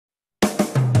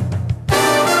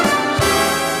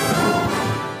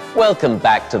Welcome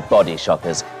back to Body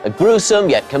Shockers, a gruesome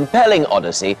yet compelling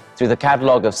odyssey through the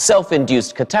catalogue of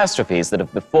self-induced catastrophes that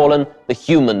have befallen the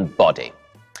human body.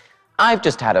 I've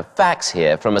just had a fax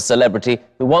here from a celebrity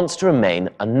who wants to remain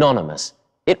anonymous.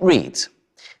 It reads,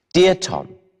 "Dear Tom,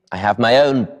 I have my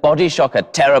own body shocker,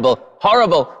 terrible,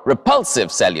 horrible, repulsive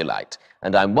cellulite,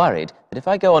 and I'm worried that if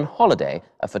I go on holiday,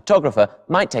 a photographer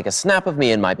might take a snap of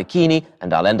me in my bikini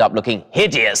and I'll end up looking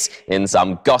hideous in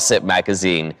some gossip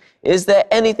magazine. Is there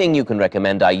anything you can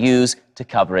recommend I use to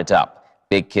cover it up?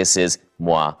 Big kisses,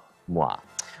 moi, moi."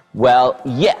 Well,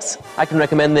 yes, I can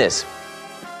recommend this.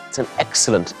 It's an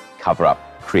excellent cover-up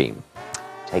cream.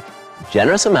 Take a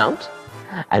generous amount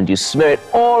and you smear it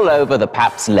all over the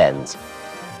Pabst lens.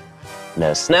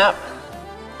 No snap,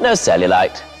 no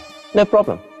cellulite, no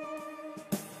problem.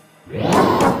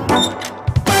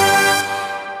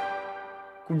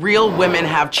 Real women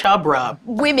have chub rub.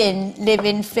 Women live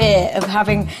in fear of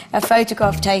having a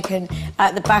photograph taken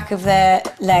at the back of their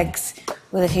legs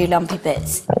with a few lumpy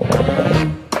bits.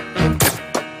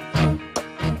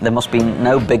 There must be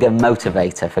no bigger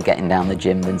motivator for getting down the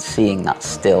gym than seeing that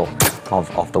still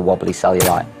of the wobbly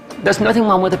cellulite. There's nothing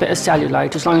wrong with a bit of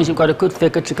cellulite as long as you've got a good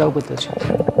figure to go with it.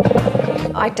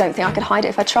 I don't think I could hide it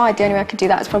if I tried. The only way I could do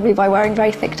that is probably by wearing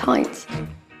very thick tights.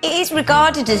 It is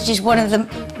regarded as just one of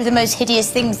the most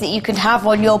hideous things that you can have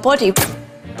on your body.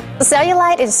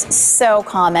 Cellulite is so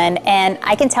common, and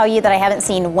I can tell you that I haven't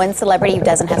seen one celebrity who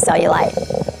doesn't have cellulite.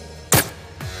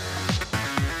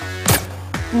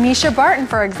 Misha Barton,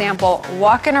 for example,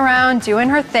 walking around, doing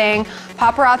her thing.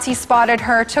 Paparazzi spotted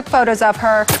her, took photos of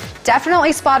her,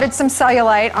 definitely spotted some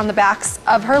cellulite on the backs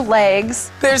of her legs.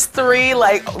 There's three,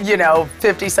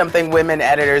 50-something women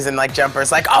editors in,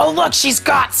 jumpers, oh, look, she's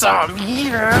got some.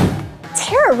 Yeah.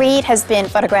 Tara Reid has been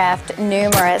photographed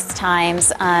numerous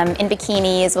times in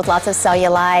bikinis with lots of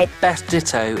cellulite. Beth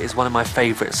Ditto is one of my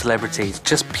favourite celebrities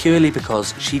just purely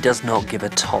because she does not give a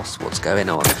toss what's going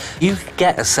on. You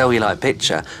get a cellulite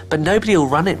picture, but nobody will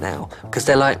run it now because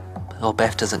they're like, oh,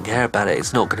 Beth doesn't care about it,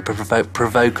 it's not going to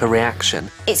provoke a reaction.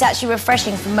 It's actually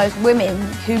refreshing for most women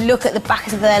who look at the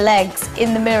back of their legs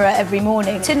in the mirror every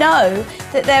morning to know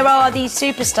that there are these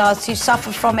superstars who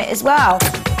suffer from it as well.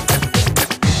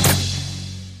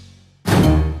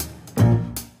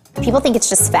 People think it's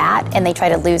just fat and they try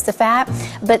to lose the fat,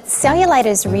 but cellulite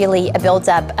is really a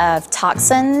buildup of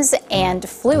toxins and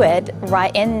fluid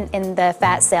right in the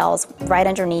fat cells right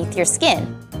underneath your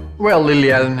skin. Well,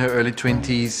 Liliana in her early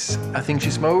 20s, I think she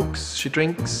smokes, she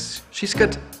drinks, she's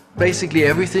got basically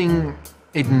everything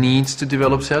it needs to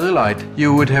develop cellulite.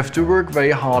 You would have to work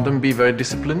very hard and be very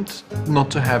disciplined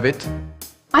not to have it.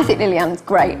 I think Liliana's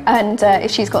great, and if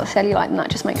she's got cellulite, then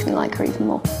that just makes me like her even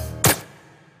more.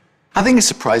 I think it's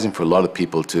surprising for a lot of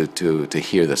people to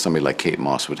hear that somebody like Kate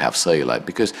Moss would have cellulite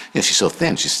because she's so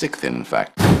thin, she's stick thin in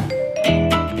fact.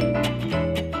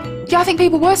 Yeah, I think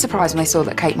people were surprised when they saw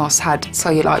that Kate Moss had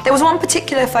cellulite. There was one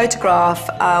particular photograph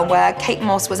where Kate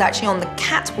Moss was actually on the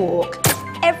catwalk.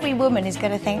 Every woman is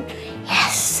going to think,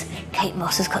 yes, Kate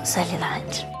Moss has got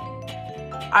cellulite.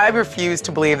 I refuse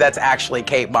to believe that's actually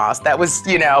Kate Moss. That was,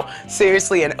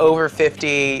 seriously an over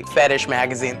 50 fetish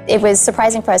magazine. It was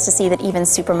surprising for us to see that even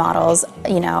supermodels,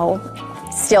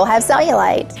 still have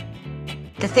cellulite.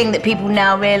 The thing that people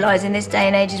now realise in this day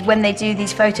and age is when they do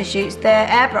these photo shoots, they're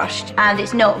airbrushed and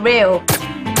it's not real.